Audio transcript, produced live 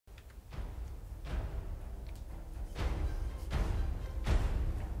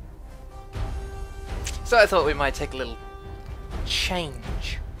So I thought we might take a little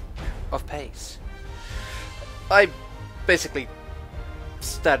change of pace. I basically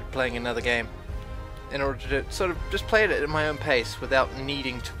started playing another game in order to sort of just play it at my own pace without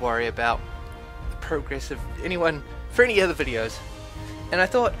needing to worry about the progress of anyone for any other videos. And I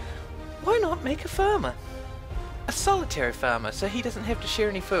thought, why not make a farmer? A solitary farmer, so he doesn't have to share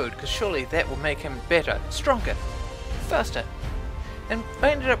any food, because surely that will make him better, stronger, faster. And I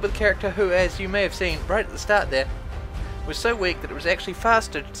ended up with a character who, as you may have seen right at the start there, was so weak that it was actually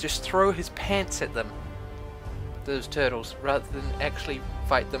faster to just throw his pants at them, those turtles, rather than actually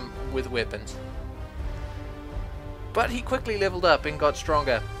fight them with weapons. But he quickly leveled up and got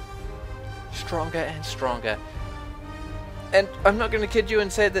stronger. Stronger and stronger. And I'm not going to kid you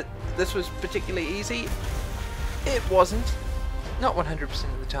and say that this was particularly easy. It wasn't. Not 100%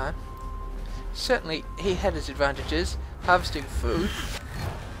 of the time. Certainly, he had his advantages. Harvesting food.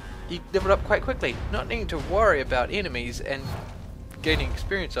 He leveled up quite quickly. Not needing to worry about enemies and gaining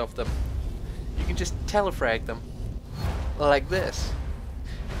experience off them. You can just telefrag them. Like this.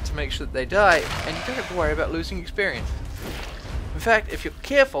 To make sure that they die, and you don't have to worry about losing experience. In fact, if you're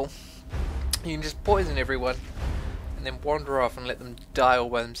careful, you can just poison everyone and then wander off and let them die all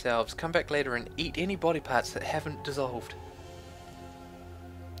by themselves. Come back later and eat any body parts that haven't dissolved.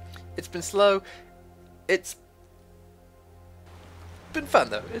 It's been slow. It's been fun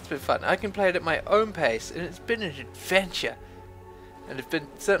though. It's been fun. I can play it at my own pace, and it's been an adventure. And it's been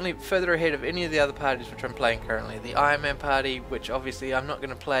certainly further ahead of any of the other parties which I'm playing currently. The Iron Man party, which obviously I'm not going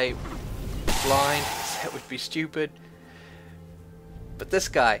to play blind, that would be stupid. But this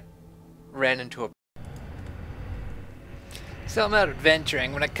guy ran into a... So I'm out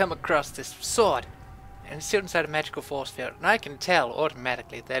adventuring when I come across this sword, and it's sealed inside a magical force field, and I can tell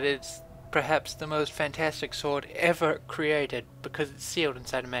automatically that it's perhaps the most fantastic sword ever created because it's sealed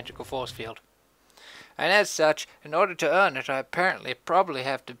inside a magical force field. And as such, in order to earn it, I apparently probably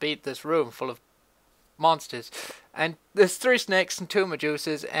have to beat this room full of monsters. And there's 3 snakes and 2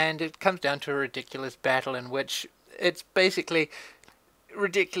 Medusas, and it comes down to a ridiculous battle in which it's basically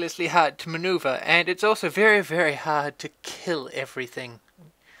ridiculously hard to maneuver, and it's also very, very hard to kill everything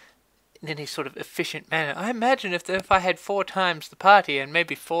in any sort of efficient manner. I imagine if I had 4 times the party and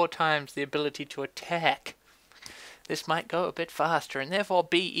maybe 4 times the ability to attack, this might go a bit faster and therefore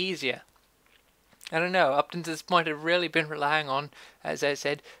be easier. I don't know, up to this point I've really been relying on, as I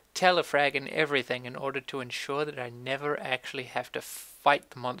said, telefragging everything in order to ensure that I never actually have to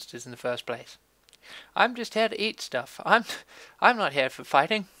fight the monsters in the first place. I'm just here to eat stuff. I'm not here for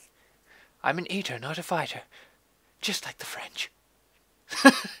fighting. I'm an eater, not a fighter. Just like the French.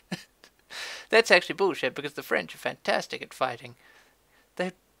 That's actually bullshit, because the French are fantastic at fighting.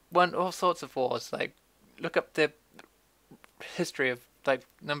 They've won all sorts of wars. Like, look up their history of, like,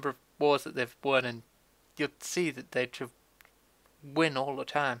 number of wars that they've won, and you'll see that they just win all the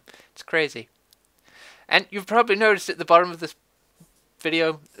time. It's crazy. And you've probably noticed at the bottom of this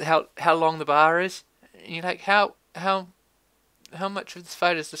video how long the bar is. And you're like, how much of this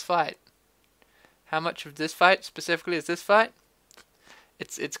fight is this fight? How much of this fight specifically is this fight?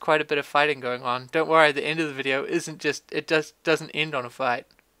 It's quite a bit of fighting going on. Don't worry, the end of the video isn't just, it doesn't end on a fight.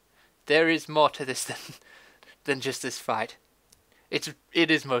 There is more to this than just this fight. It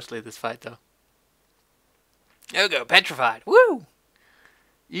is mostly this fight though. There we go, petrified. Woo!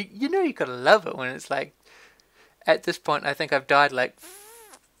 You know you gotta love it when it's like, at this point I think I've died like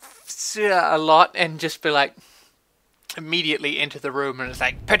a lot, and just be like immediately into the room and it's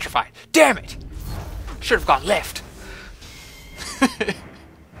like, petrified. Damn it! Should have gone left.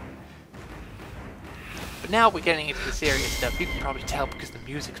 But now we're getting into the serious stuff. You can probably tell because the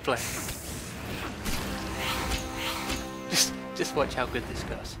music's playing. Just watch how good this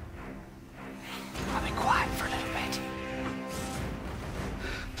goes. I'll be quiet for a little bit.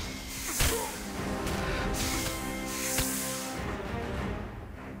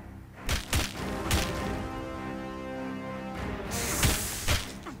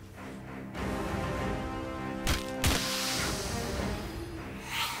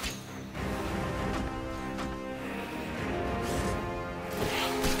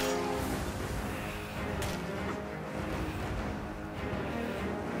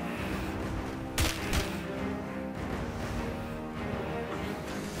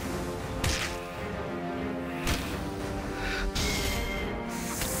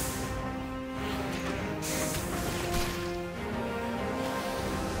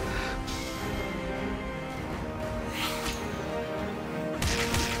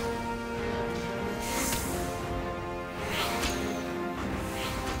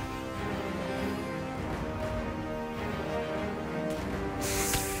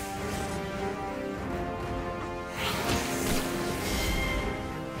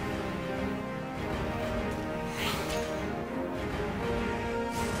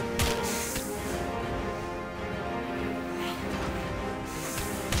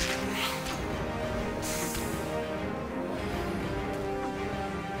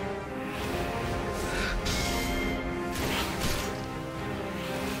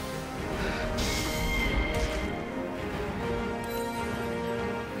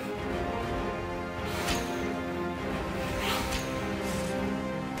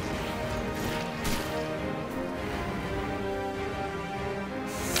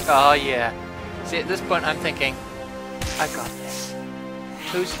 Oh yeah. See, at this point I'm thinking, I got this.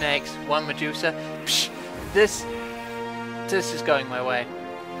 2 snakes, 1 Medusa. Psh, this is going my way.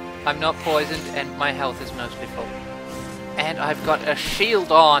 I'm not poisoned and my health is mostly full. And I've got a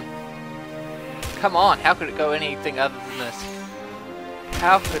shield on. Come on, how could it go anything other than this?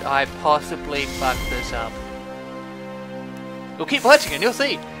 How could I possibly fuck this up? We'll keep watching and you'll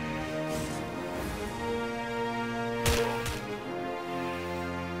see.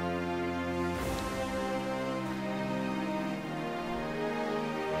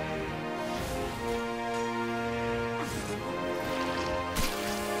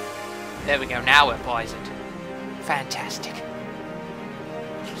 There we go, now we're poisoned. Fantastic.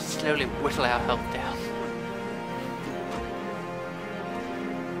 Slowly whittle our health down.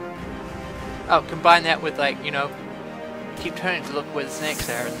 Oh, combine that with, like, you know, keep turning to look where the snakes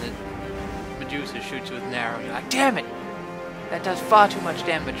are and the Medusa shoots you with an arrow. You're like, damn it! That does far too much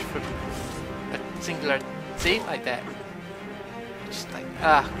damage for a singular scene like that. Just like,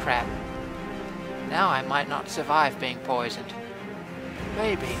 ah, crap. Now I might not survive being poisoned.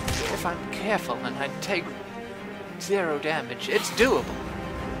 Maybe, if I'm careful and I take 0 damage, it's doable.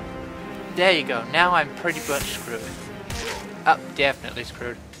 There you go, now I'm pretty much screwed. Oh, definitely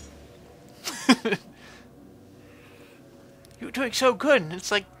screwed. You were doing so good, and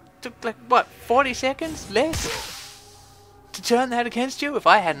it's like, took like, what, 40 seconds? Less? To turn that against you? If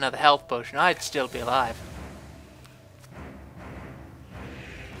I had another health potion, I'd still be alive.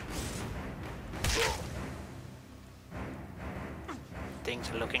 Things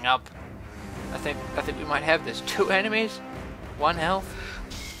are looking up. I think we might have this. 2 enemies, 1 health.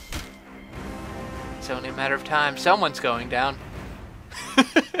 It's only a matter of time. Someone's going down.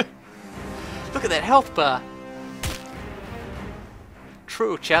 Look at that health bar.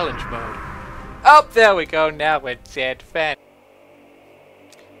 True challenge mode. Oh, there we go. Now we're dead. Fan.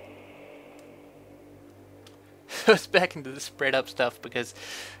 It's back into the spread up stuff because,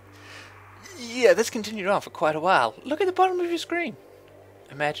 yeah, this continued on for quite a while. Look at the bottom of your screen.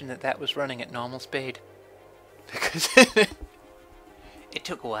 Imagine that was running at normal speed. Because it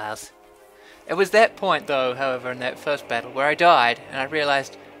took a while. It was that point, though, however, in that first battle, where I died, and I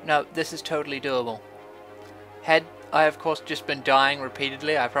realized, no, this is totally doable. Had I, of course, just been dying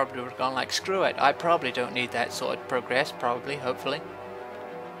repeatedly, I probably would have gone like, screw it, I probably don't need that sort of progress, probably, hopefully.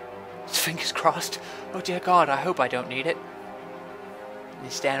 Fingers crossed. Oh dear God, I hope I don't need it. You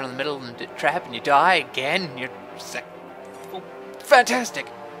stand in the middle of the trap and you die again, you're sick. Oh, fantastic!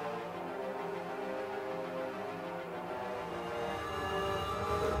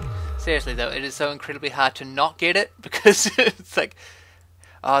 Seriously though, it is so incredibly hard to not get it, because it's like,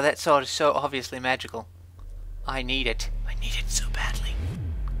 oh, that sword is so obviously magical. I need it. I need it so badly.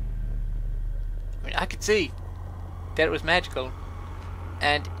 I mean, I could see that it was magical,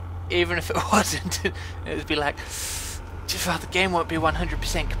 and even if it wasn't, it would be like, well, the game won't be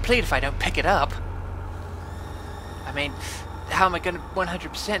 100% complete if I don't pick it up. I mean, how am I going to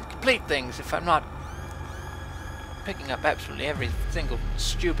 100% complete things if I'm not picking up absolutely every single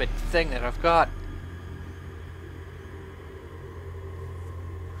stupid thing that I've got?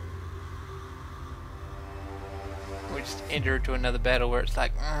 We just enter into another battle where it's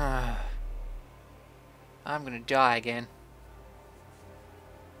like, I'm gonna die again.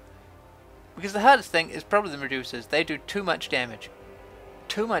 Because the hardest thing is probably the Medusas. They do too much damage.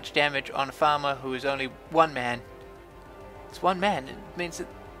 Too much damage on a farmer who is only 1 man. It's 1 man. It means that,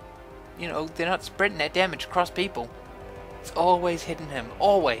 you know, they're not spreading that damage across people. It's always hitting him.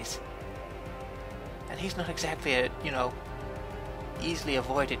 Always. And he's not exactly a, you know, easily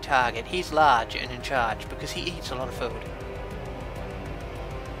avoided target. He's large and in charge because he eats a lot of food.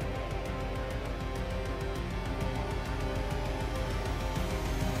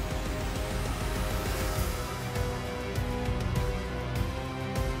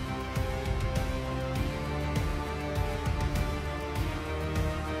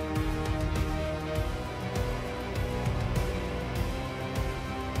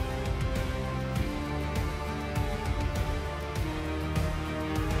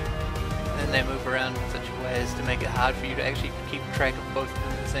 They move around in such a way as to make it hard for you to actually keep track of both of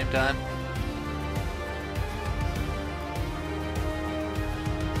them at the same time.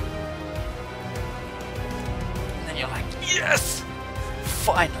 And then you're like, yes!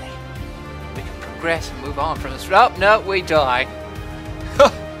 Finally! We can progress and move on from this. Oh, no, we die!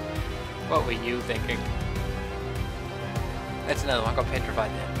 What were you thinking? That's another one, I got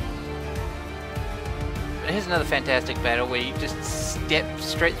petrified there. But here's another fantastic battle where you just step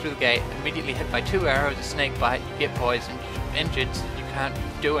straight through the gate, immediately hit by 2 arrows, a snake bite, you get poisoned, you're injured, so you can't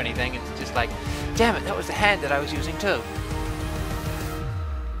do anything. It's just like, damn it, that was the hand that I was using too.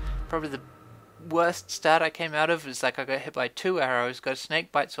 Probably the worst start I came out of was like I got hit by 2 arrows, got a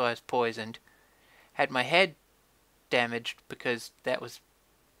snake bite so I was poisoned, had my head damaged because that was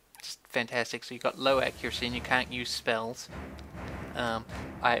just fantastic, so you got low accuracy and you can't use spells.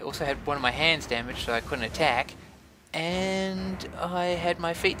 I also had one of my hands damaged so I couldn't attack, and I had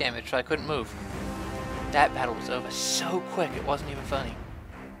my feet damaged so I couldn't move. That battle was over so quick it wasn't even funny.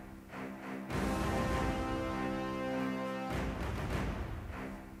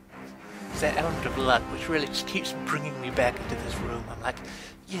 That element of luck which really just keeps bringing me back into this room. I'm like,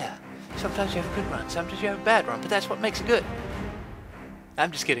 yeah, sometimes you have a good run, sometimes you have a bad run, but that's what makes it good. I'm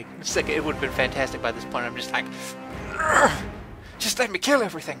just kidding. It's like, it would have been fantastic by this point. I'm just like, just let me kill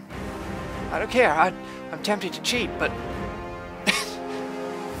everything. I don't care. I'm tempted to cheat, but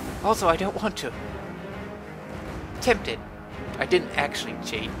also I don't want to. Tempted. I didn't actually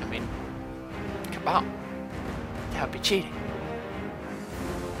cheat. I mean, come on. That would be cheating.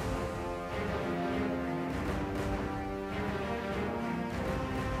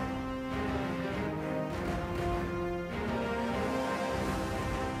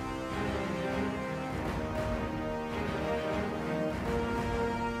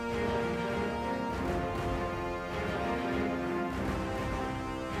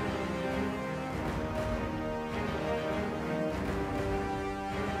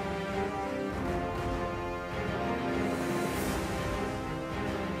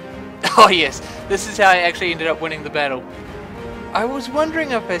 Oh yes, this is how I actually ended up winning the battle. I was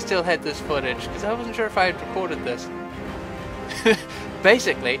wondering if I still had this footage, because I wasn't sure if I had recorded this.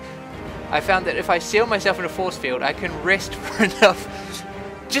 Basically, I found that if I seal myself in a force field, I can rest for enough,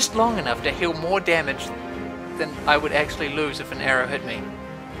 just long enough to heal more damage than I would actually lose if an arrow hit me.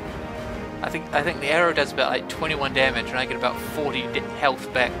 I think the arrow does about like 21 damage, and I get about 40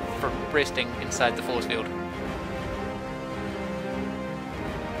 health back from resting inside the force field.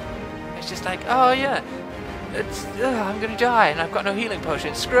 It's just like, oh yeah, it's I'm gonna die and I've got no healing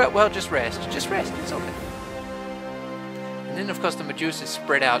potions. Screw it, well just rest, it's okay. And then of course the Medusas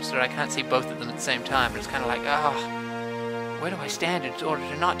spread out so that I can't see both of them at the same time. And it's kind of like, where do I stand in order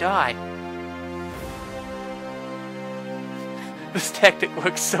to not die? This tactic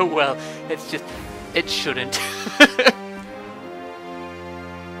works so well. It's just, it shouldn't.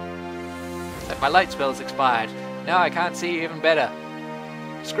 It's like my light spell's expired. Now I can't see even better.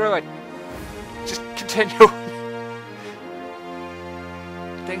 Screw it. Just continue.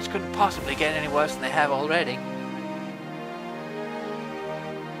 Things couldn't possibly get any worse than they have already.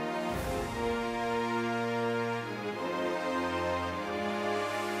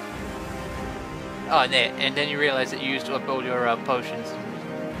 Oh, and then you realize that you used up all your potions.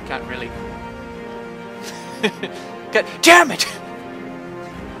 You can't really... God damn it!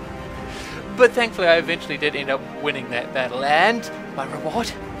 But thankfully I eventually did end up winning that battle, and my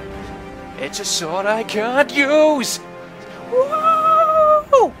reward? It's a sword I can't use!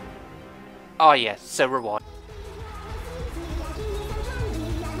 Woo! Oh yes, so reward.